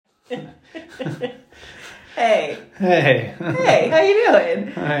Hey. Hey. Hey, how you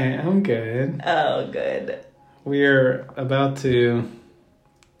doing? Hi, I'm good. Oh, good. We're about to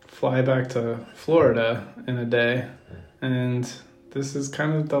fly back to Florida in a day, and this is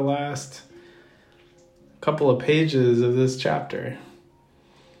kind of the last couple of pages of this chapter.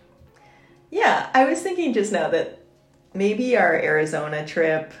 Yeah, I was thinking just now that maybe our Arizona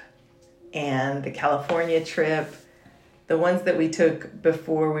trip and the California trip, the ones that we took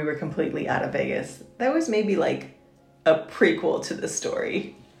before we were completely out of Vegas, that was maybe like a prequel to the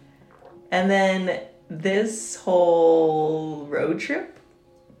story. And then this whole road trip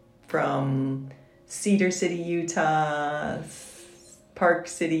from Cedar City, Utah, Park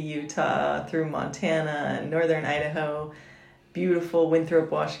City, Utah, through Montana and northern Idaho, beautiful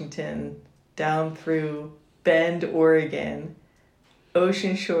Winthrop, Washington, down through Bend, Oregon,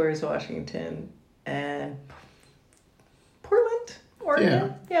 Ocean Shores, Washington, and Portland,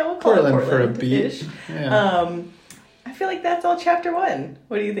 Oregon. Yeah, we'll call Portland it Portland for a beat. Yeah. I feel like that's all chapter 1.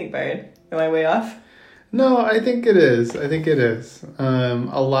 What do you think, Byron? Am I way off? No, I think it is.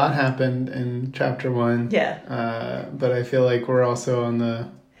 A lot happened in chapter 1. Yeah. But I feel like we're also on the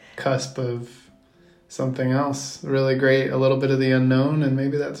cusp of something else really great, a little bit of the unknown, and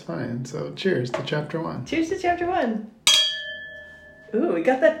maybe that's fine. So cheers to chapter 1. Cheers to chapter 1. Ooh, we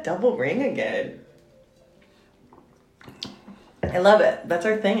got that double ring again. I love it. That's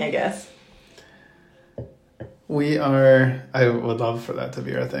our thing, I guess. I would love for that to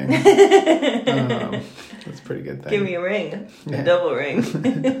be our thing. That's a pretty good thing. Give me a ring. Yeah. A double ring.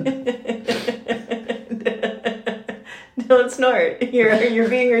 Don't snort. You're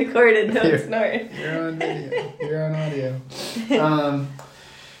being recorded. Don't snort. You're on video. You're on audio.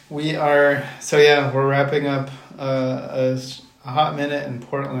 We're wrapping up a hot minute in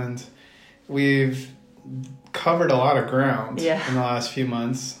Portland. We've covered a lot of ground in the last few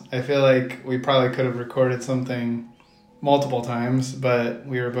months. I feel like we probably could have recorded something multiple times, but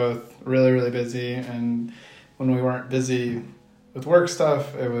we were both really, really busy. And when we weren't busy with work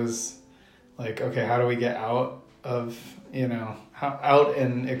stuff, it was like, okay, how do we get out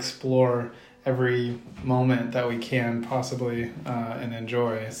and explore every moment that we can possibly and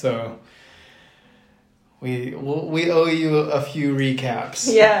enjoy. So we owe you a few recaps.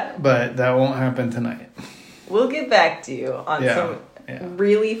 Yeah. But that won't happen tonight. We'll get back to you on some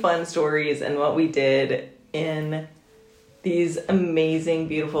really fun stories and what we did in these amazing,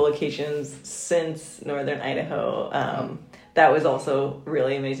 beautiful locations since northern Idaho. That was also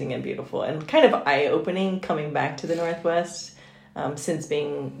really amazing and beautiful and kind of eye-opening coming back to the Northwest since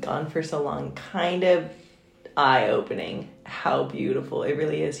being gone for so long. Kind of eye-opening how beautiful it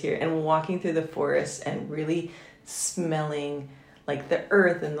really is here. And walking through the forest and really smelling like the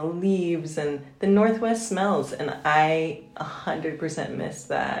earth and the leaves and the Northwest smells. And I 100% miss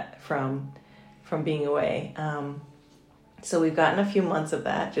that from being away. So we've gotten a few months of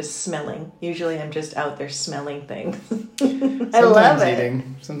that, just smelling. Usually I'm just out there smelling things. I love it.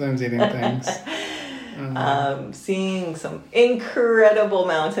 Sometimes eating things. Seeing some incredible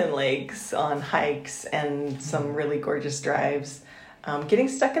mountain lakes on hikes and some really gorgeous drives. Getting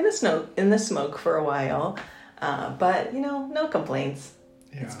stuck in the smoke for a while. But, no complaints.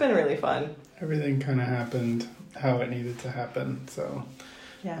 Yeah. It's been really fun. Everything kind of happened how it needed to happen. So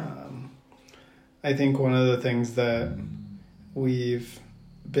I think one of the things that we've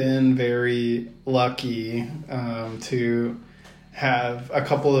been very lucky to have a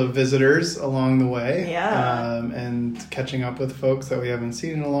couple of visitors along the way. And catching up with folks that we haven't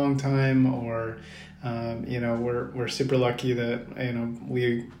seen in a long time, or we're super lucky that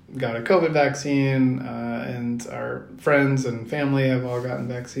we got a COVID vaccine and our friends and family have all gotten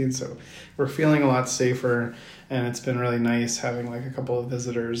vaccines, so we're feeling a lot safer, and it's been really nice having like a couple of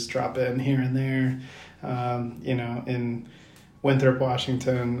visitors drop in here and there. In Winthrop,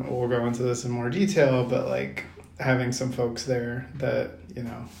 Washington, we'll go into this in more detail, but like having some folks there that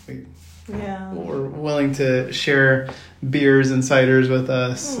we're willing to share beers and ciders with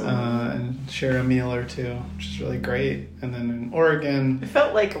us and share a meal or two, which is really great. And then in Oregon, it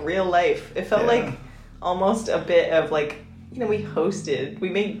felt like real life. It felt like almost a bit of like, we hosted, we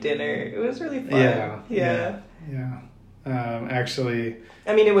made dinner. It was really fun. Actually,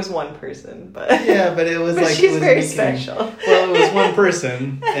 I mean, it was one person, but but it was like she's very special. Well, it was one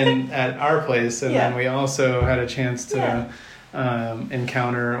person at our place, and then we also had a chance to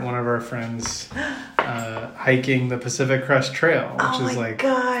encounter one of our friends hiking the Pacific Crest Trail, which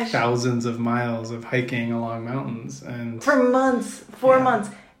is thousands of miles of hiking along mountains, and for months, 4 months,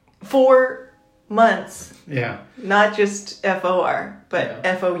 4 months. Yeah, not just FOR, but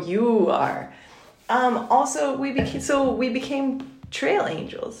FOUR. Also, we became trail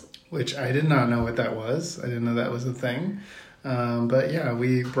angels. Which I did not know what that was. I didn't know that was a thing. But yeah,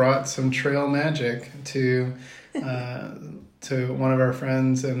 we brought some trail magic to one of our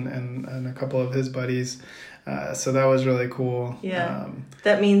friends and a couple of his buddies. So that was really cool. Yeah.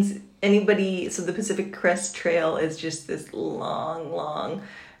 That means anybody, so the Pacific Crest Trail is just this long, long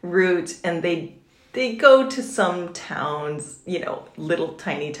route, and they go to some towns, little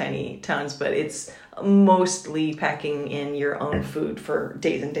tiny towns, but it's mostly packing in your own food for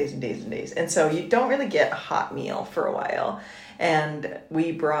days and days and days and days. And so you don't really get a hot meal for a while. And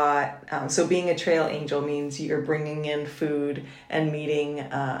we brought, so being a trail angel means you're bringing in food and meeting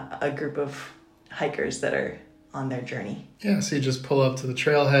a group of hikers that are on their journey. Yeah, so you just pull up to the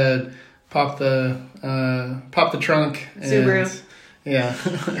trailhead, pop the trunk. Subaru. Yeah.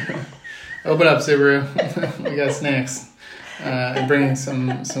 Open up, Subaru. We got snacks. And bringing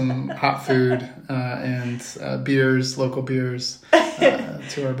some hot food and beers, local beers,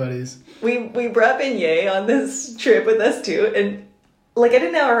 to our buddies. We brought Beignet on this trip with us too, and I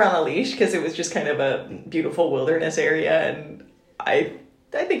didn't have her on a leash because it was just kind of a beautiful wilderness area, and I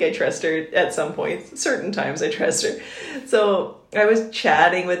think I trust her at some points. Certain times I trust her. So I was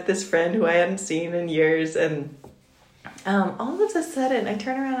chatting with this friend who I hadn't seen in years, and all of a sudden I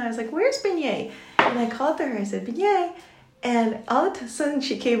turn around and I was like, "Where's Beignet?" And I called to her. I said, "Beignet." And all of a sudden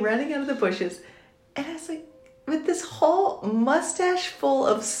she came running out of the bushes, and I was like, with this whole mustache full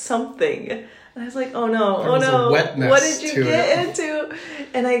of something. And I was like, oh no, what did you get into?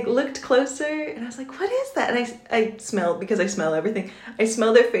 And I looked closer and I was like, what is that? And I smelled, because I smell everything. I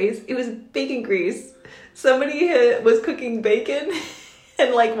smelled their face. It was bacon grease. Somebody was cooking bacon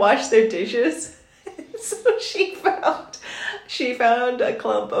and washed their dishes. So she found a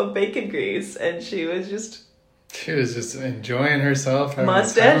clump of bacon grease, and she was just enjoying herself.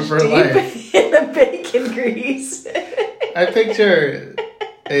 Mustache deep in the bacon grease. I picture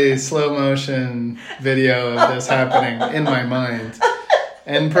a slow motion video of this happening in my mind.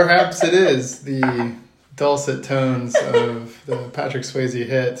 And perhaps it is the dulcet tones of the Patrick Swayze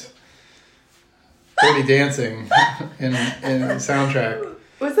hit Dirty Dancing in the soundtrack.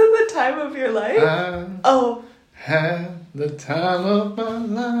 Was it the time of your life? Had the time of my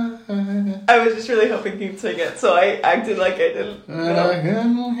life. I was just really hoping you'd sing it, so I acted like I didn't know.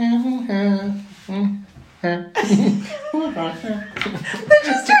 That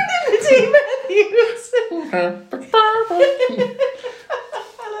just turned into Dave Matthews. I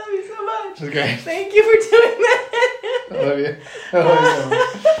love you so much. Okay. Thank you for doing that. I love you.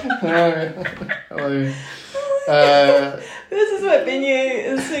 I love you. This is what Beignet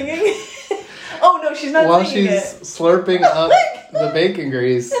is singing. Oh no, she's not singing it. While she's slurping up the bacon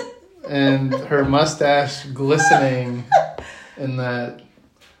grease and her mustache glistening in that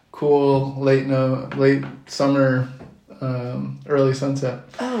cool late summer early sunset.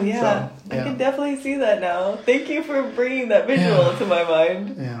 Oh yeah. So, yeah. I can definitely see that now. Thank you for bringing that visual to my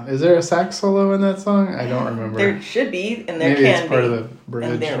mind. Yeah. Is there a sax solo in that song? I don't remember. There should be, and there Maybe can it's part be. of the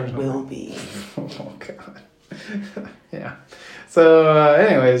bridge. And there will be. Oh god. Yeah. So,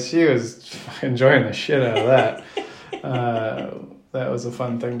 anyways, she was enjoying the shit out of that. That was a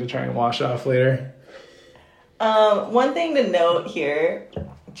fun thing to try and wash off later. One thing to note here,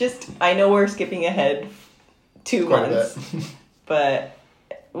 I know we're skipping ahead 2 months, but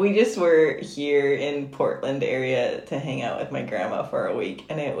we just were here in Portland area to hang out with my grandma for a week,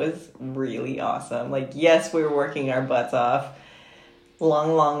 and it was really awesome. Yes, we were working our butts off,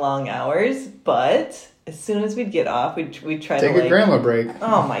 long hours, but as soon as we'd get off, we'd try to take a grandma break.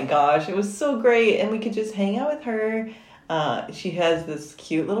 Oh my gosh, it was so great, and we could just hang out with her. She has this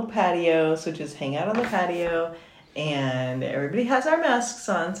cute little patio, so just hang out on the patio, and everybody has our masks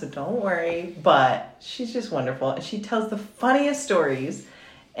on, so don't worry. But she's just wonderful, and she tells the funniest stories,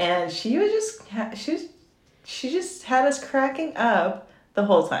 and she just had us cracking up the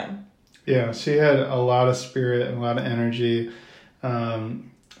whole time. Yeah, she had a lot of spirit and a lot of energy.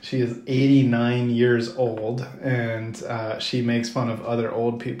 She is 89 years old, and she makes fun of other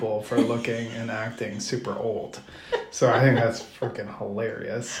old people for looking and acting super old. So I think that's freaking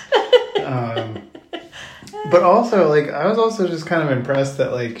hilarious. But also, I was also just kind of impressed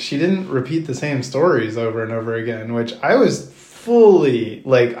that, she didn't repeat the same stories over and over again, which I was fully,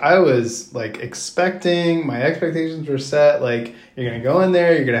 expecting. My expectations were set. You're going to go in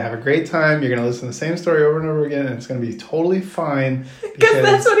there, you're going to have a great time, you're going to listen to the same story over and over again, and it's going to be totally fine. Because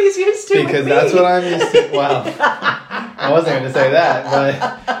that's what he's used to. Because that's what I'm used to. Well, I wasn't going to say that,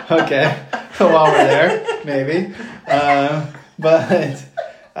 but okay. While we're there, maybe.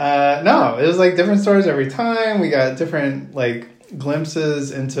 No, it was different stories every time. We got different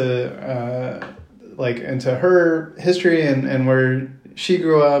glimpses into like into her history and where she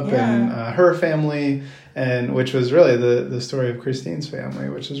grew up and her family, and which was really the story of Christine's family,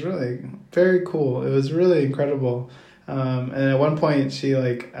 which is really very cool. It was really incredible. And at one point she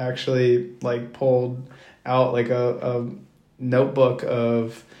like actually like pulled out like a notebook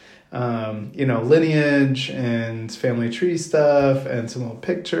of lineage and family tree stuff and some little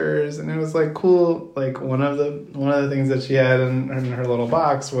pictures, and it was like cool. Like one of the things that she had in her little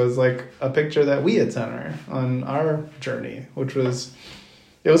box was like a picture that we had sent her on our journey, which was,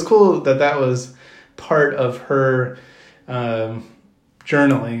 it was cool that was part of her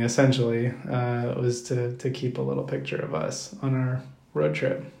journaling. Essentially, was to keep a little picture of us on our road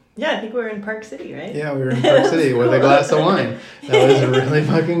trip. Yeah, I think we were in Park City, right? Yeah, we were in Park City with a glass of wine. That was really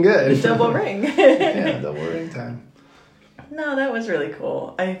fucking good. Double ring. Yeah, double ring time. No, that was really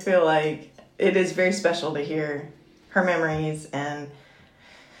cool. I feel like it is very special to hear her memories and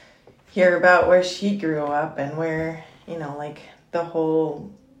hear about where she grew up and where, like the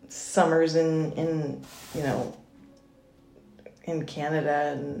whole summers in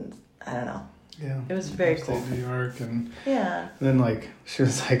Canada, and I don't know. Yeah, it was very cool. New York, and yeah. And then like she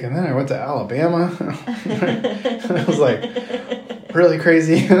was like, and then I went to Alabama. And I was like, really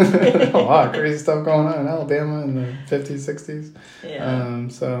crazy. A lot of crazy stuff going on in Alabama in the 50s, 60s. Yeah.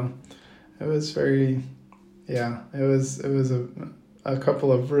 So it was very, it was a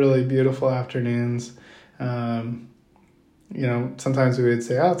couple of really beautiful afternoons. Sometimes we would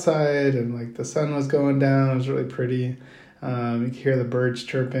stay outside and like the sun was going down. It was really pretty. You could hear the birds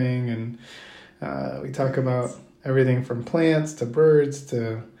chirping, and we talk about everything from plants to birds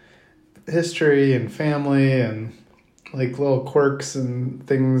to history and family and like little quirks and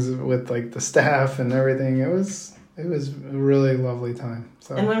things with like the staff and everything. It was a really lovely time.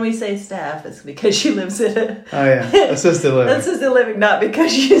 So. And when we say staff, it's because she lives in assisted living. Assisted living, not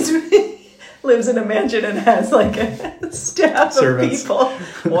because she lives in a mansion and has like a staff Servants. Of people.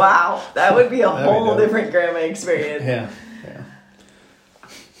 Wow, that would be a whole different grandma experience. Yeah.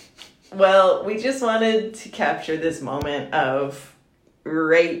 Well, we just wanted to capture this moment of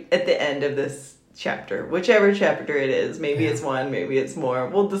right at the end of this chapter, whichever chapter it is. Maybe it's one, maybe it's more.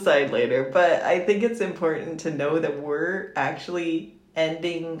 We'll decide later. But I think it's important to know that we're actually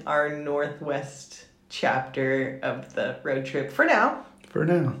ending our Northwest chapter of the road trip for now. For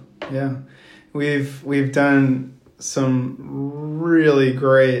now, yeah. We've done some really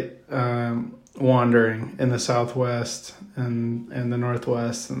great wandering in the Southwest and the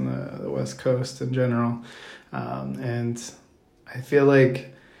Northwest and the West Coast in general, and I feel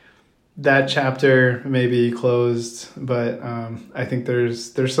like that chapter may be closed, but I think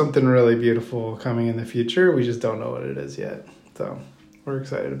there's something really beautiful coming in the future. We just don't know what it is yet, so we're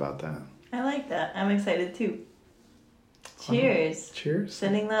excited about that. I like that. I'm excited too. Cheers. Cheers.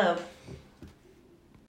 Sending love.